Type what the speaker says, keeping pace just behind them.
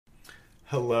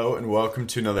Hello and welcome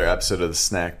to another episode of the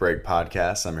Snack Break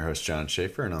Podcast. I'm your host, John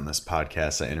Schaefer, and on this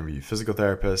podcast, I interview physical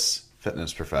therapists,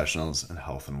 fitness professionals, and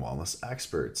health and wellness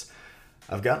experts.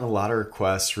 I've gotten a lot of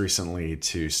requests recently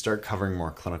to start covering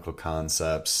more clinical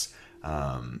concepts,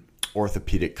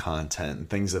 orthopedic content, and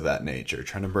things of that nature,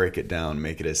 trying to break it down,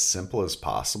 make it as simple as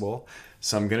possible.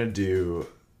 So I'm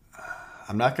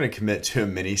not going to commit to a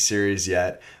mini series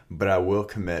yet, but I will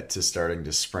commit to starting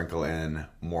to sprinkle in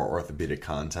more orthopedic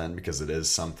content because it is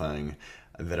something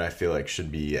that I feel like should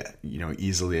be,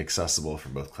 easily accessible for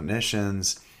both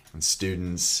clinicians and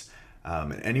students,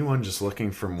 and anyone just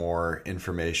looking for more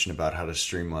information about how to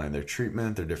streamline their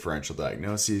treatment, their differential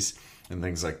diagnoses, and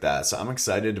things like that. So I'm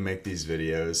excited to make these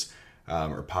videos,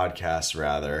 or podcasts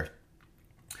rather.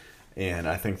 And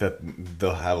I think that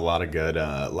they'll have a lot of good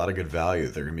value.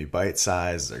 They're going to be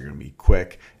bite-sized, they're going to be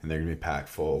quick, and they're going to be packed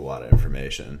full of a lot of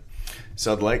information.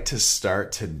 So I'd like to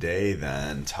start today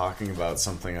then talking about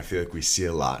something I feel like we see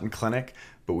a lot in clinic,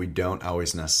 but we don't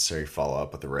always necessarily follow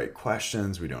up with the right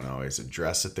questions. We don't always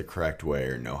address it the correct way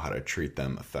or know how to treat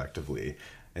them effectively,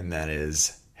 and that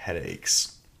is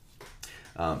headaches.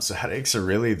 So headaches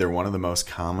they're one of the most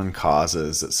common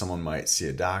causes that someone might see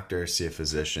a doctor, see a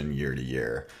physician year to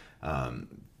year.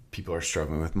 People are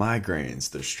struggling with migraines.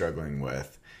 They're struggling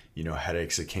with,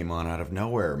 headaches that came on out of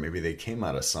nowhere. Maybe they came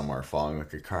out of somewhere following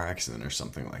like a car accident or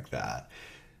something like that.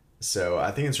 So I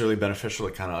think it's really beneficial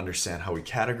to kind of understand how we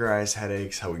categorize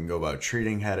headaches, how we can go about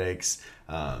treating headaches.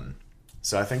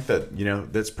 So I think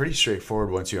that, that's pretty straightforward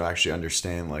once you actually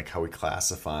understand like how we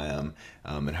classify them,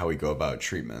 and how we go about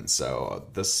treatment. So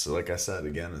this, like I said,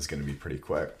 again, is going to be pretty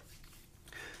quick.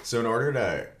 So in order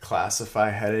to classify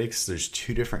headaches, there's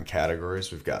two different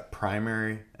categories. We've got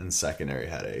primary and secondary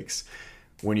headaches.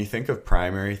 When you think of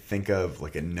primary, think of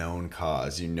like a known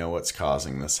cause. You know what's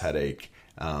causing this headache,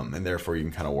 and therefore you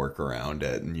can kind of work around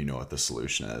it and you know what the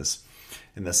solution is.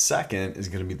 And the second is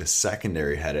going to be the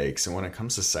secondary headaches. And when it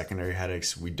comes to secondary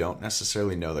headaches, we don't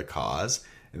necessarily know the cause,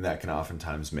 and that can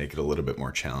oftentimes make it a little bit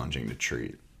more challenging to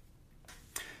treat.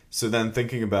 So then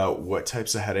thinking about what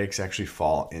types of headaches actually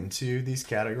fall into these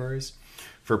categories.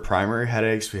 For primary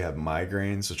headaches, we have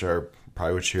migraines, which are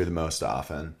probably what you hear the most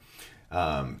often,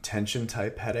 tension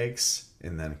type headaches,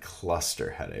 and then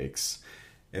cluster headaches.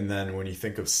 And then when you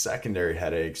think of secondary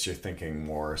headaches, you're thinking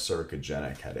more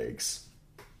sarcogenic headaches.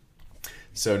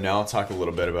 So now I'll talk a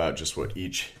little bit about just what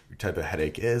each type of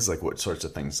headache is, like what sorts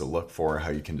of things to look for,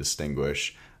 how you can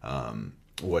distinguish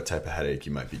what type of headache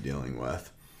you might be dealing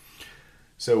with.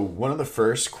 So one of the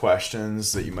first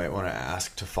questions that you might want to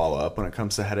ask to follow up when it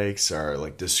comes to headaches are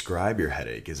like, describe your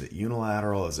headache. Is it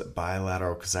unilateral? Is it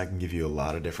bilateral? Because that can give you a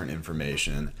lot of different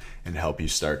information and help you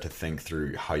start to think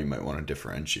through how you might want to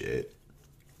differentiate.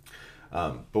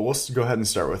 But we'll go ahead and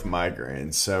start with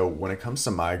migraines. So when it comes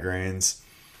to migraines,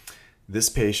 this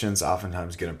patient's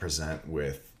oftentimes going to present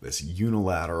with this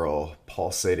unilateral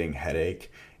pulsating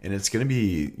headache, and it's going to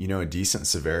be, a decent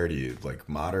severity, like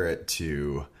moderate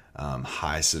to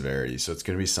high severity. So it's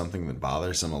going to be something that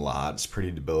bothers them a lot. It's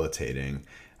pretty debilitating.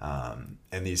 And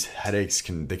these headaches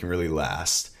can really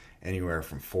last anywhere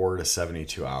from 4 to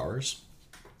 72 hours.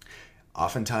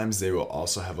 Oftentimes they will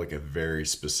also have like a very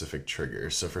specific trigger.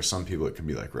 So for some people it could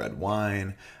be like red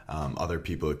wine. Other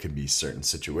people it could be certain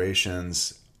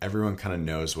situations. Everyone kind of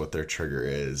knows what their trigger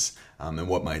is, and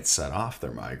what might set off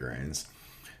their migraines.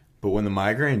 But when the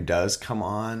migraine does come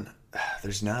on,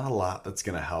 there's not a lot that's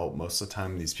going to help. Most of the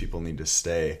time, these people need to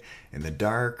stay in the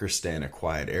dark or stay in a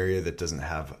quiet area that doesn't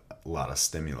have a lot of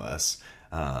stimulus.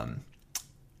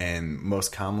 And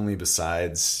most commonly,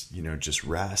 besides, just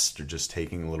rest or just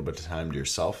taking a little bit of time to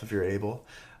yourself if you're able,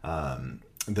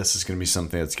 this is going to be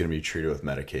something that's going to be treated with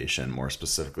medication, more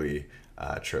specifically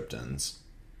triptans.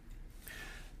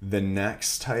 The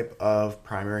next type of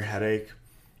primary headache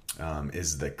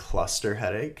is the cluster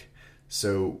headache.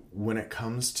 So when it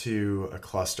comes to a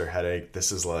cluster headache,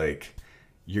 this is like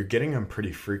you're getting them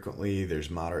pretty frequently. There's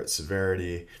moderate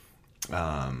severity,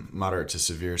 moderate to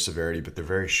severe severity, but they're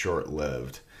very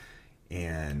short-lived.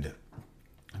 And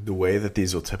the way that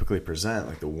these will typically present,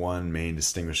 like the one main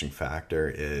distinguishing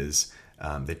factor is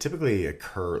they typically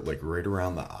occur like right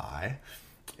around the eye,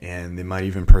 and they might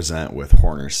even present with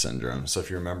Horner syndrome. So if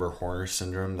you remember Horner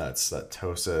syndrome, that's that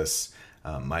ptosis,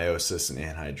 meiosis, and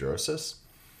anhidrosis.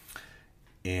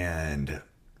 And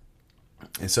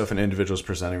so if an individual is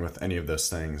presenting with any of those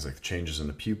things, like changes in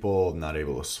the pupil, not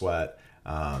able to sweat,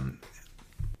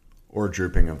 or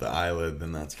drooping of the eyelid,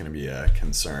 then that's going to be a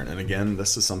concern. And again,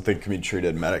 this is something that can be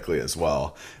treated medically as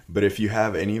well. But if you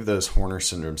have any of those Horner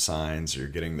syndrome signs, or you're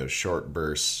getting those short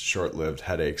bursts, short-lived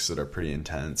headaches that are pretty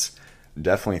intense,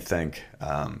 definitely think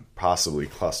possibly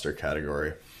cluster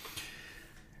category.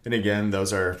 And again,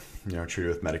 those are, treated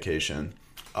with medication.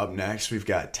 Up next, we've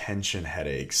got tension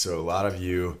headaches. So a lot of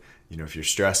you, if you're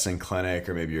stressed in clinic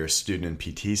or maybe you're a student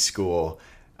in PT school,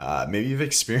 maybe you've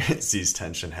experienced these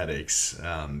tension headaches.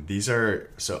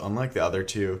 So unlike the other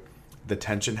two, the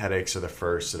tension headaches are the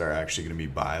first that are actually going to be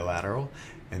bilateral,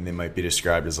 and they might be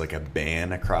described as like a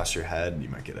band across your head. You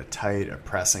might get a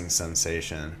pressing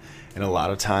sensation. And a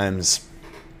lot of times,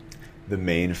 the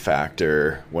main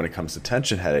factor when it comes to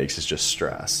tension headaches is just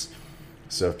stress.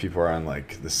 So if people are on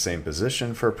like the same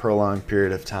position for a prolonged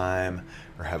period of time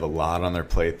or have a lot on their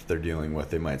plate that they're dealing with,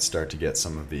 they might start to get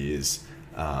some of these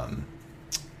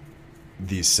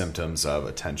symptoms of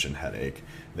a tension headache.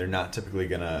 They're not typically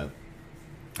going to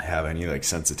have any like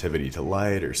sensitivity to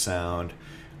light or sound.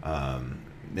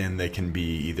 And they can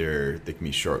be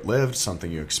short-lived,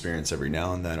 something you experience every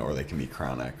now and then, or they can be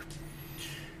chronic.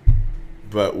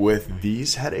 But with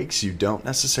these headaches, you don't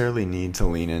necessarily need to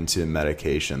lean into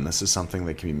medication. This is something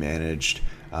that can be managed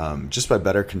just by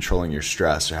better controlling your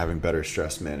stress or having better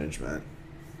stress management.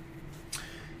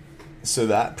 So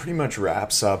that pretty much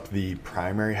wraps up the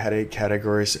primary headache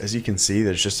categories. As you can see,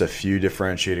 there's just a few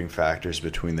differentiating factors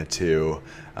between the two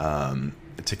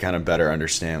to kind of better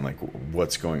understand like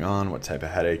what's going on, what type of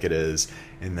headache it is.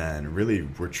 And then really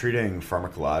we're treating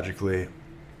pharmacologically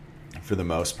for the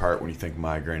most part when you think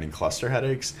migraine and cluster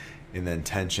headaches. And then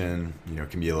tension,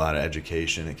 can be a lot of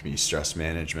education. It can be stress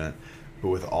management. But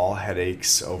with all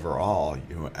headaches overall,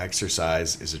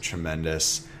 exercise is a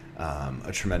tremendous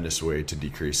way to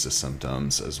decrease the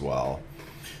symptoms as well.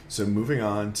 So moving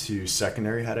on to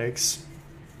secondary headaches.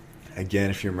 Again,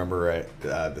 if you remember right,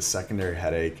 the secondary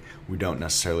headache, we don't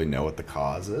necessarily know what the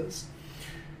cause is.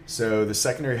 So the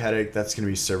secondary headache, that's going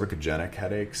to be cervicogenic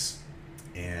headaches.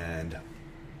 And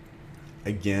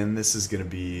again, this is going to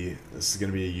be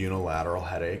a unilateral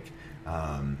headache.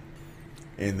 And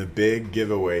the big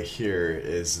giveaway here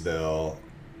is they'll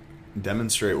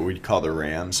demonstrate what we'd call the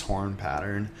ram's horn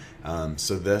pattern.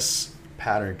 So this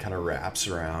pattern kind of wraps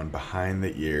around behind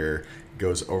the ear,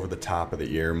 goes over the top of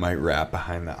the ear, might wrap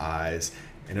behind the eyes,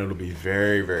 and it'll be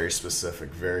very, very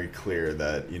specific, very clear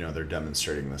that they're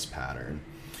demonstrating this pattern.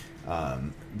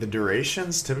 The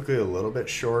duration's typically a little bit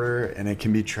shorter, and it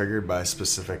can be triggered by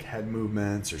specific head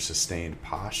movements or sustained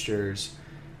postures.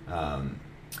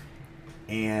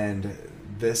 And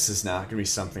this is not going to be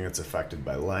something that's affected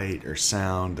by light or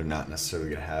sound. They're not necessarily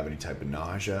going to have any type of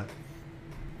nausea,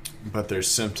 but their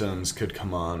symptoms could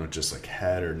come on with just like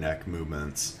head or neck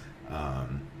movements.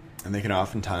 And they can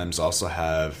oftentimes also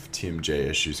have TMJ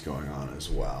issues going on as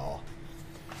well.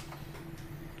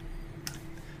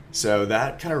 So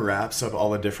that kind of wraps up all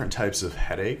the different types of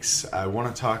headaches. I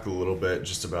want to talk a little bit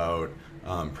just about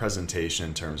presentation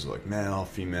in terms of like male,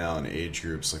 female, and age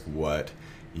groups, like what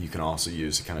you can also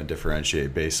use to kind of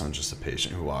differentiate based on just the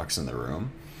patient who walks in the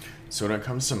room. So when it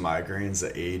comes to migraines,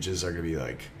 the ages are going to be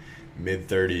like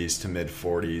mid-30s to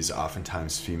mid-40s,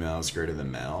 oftentimes females greater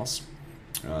than males.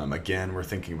 Again, we're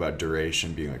thinking about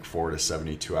duration being like 4 to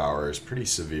 72 hours, pretty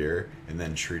severe, and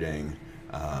then treating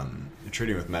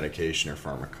with medication or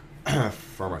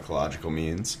pharmacological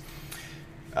means.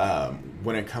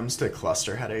 When it comes to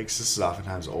cluster headaches, this is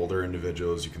oftentimes older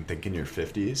individuals. You can think in your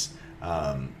 50s,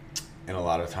 and a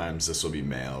lot of times this will be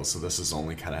males. So this is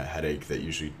only kind of a headache that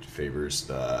usually favors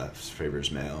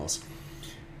males.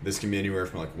 This can be anywhere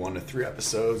from like 1 to 3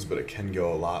 episodes, but it can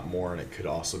go a lot more, and it could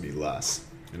also be less.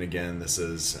 And again, this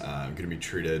is going to be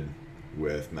treated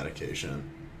with medication.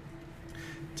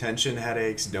 Tension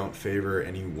headaches don't favor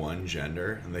any one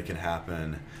gender, and they can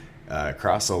happen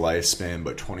across a lifespan,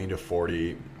 but 20 to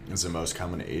 40 is the most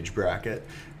common age bracket.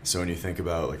 So when you think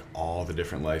about like all the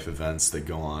different life events that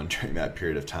go on during that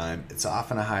period of time, it's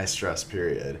often a high stress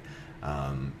period.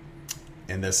 And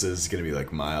this is going to be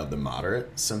like mild to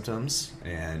moderate symptoms,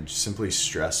 and simply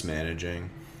stress managing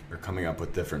or coming up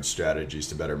with different strategies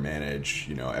to better manage,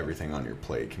 everything on your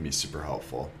plate can be super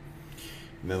helpful.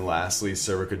 And then lastly,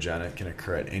 cervicogenic can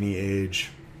occur at any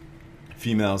age.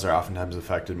 Females are oftentimes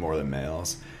affected more than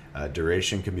males.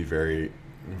 Duration can be very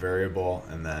variable,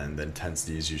 and then the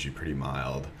intensity is usually pretty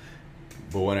mild.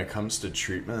 But when it comes to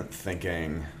treatment,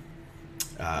 thinking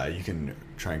you can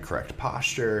try and correct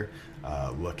posture,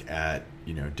 look at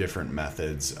different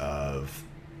methods of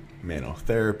manual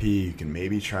therapy. You can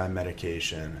maybe try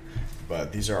medication,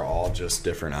 but these are all just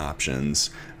different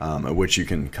options at which you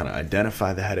can kind of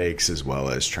identify the headaches as well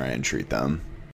as try and treat them.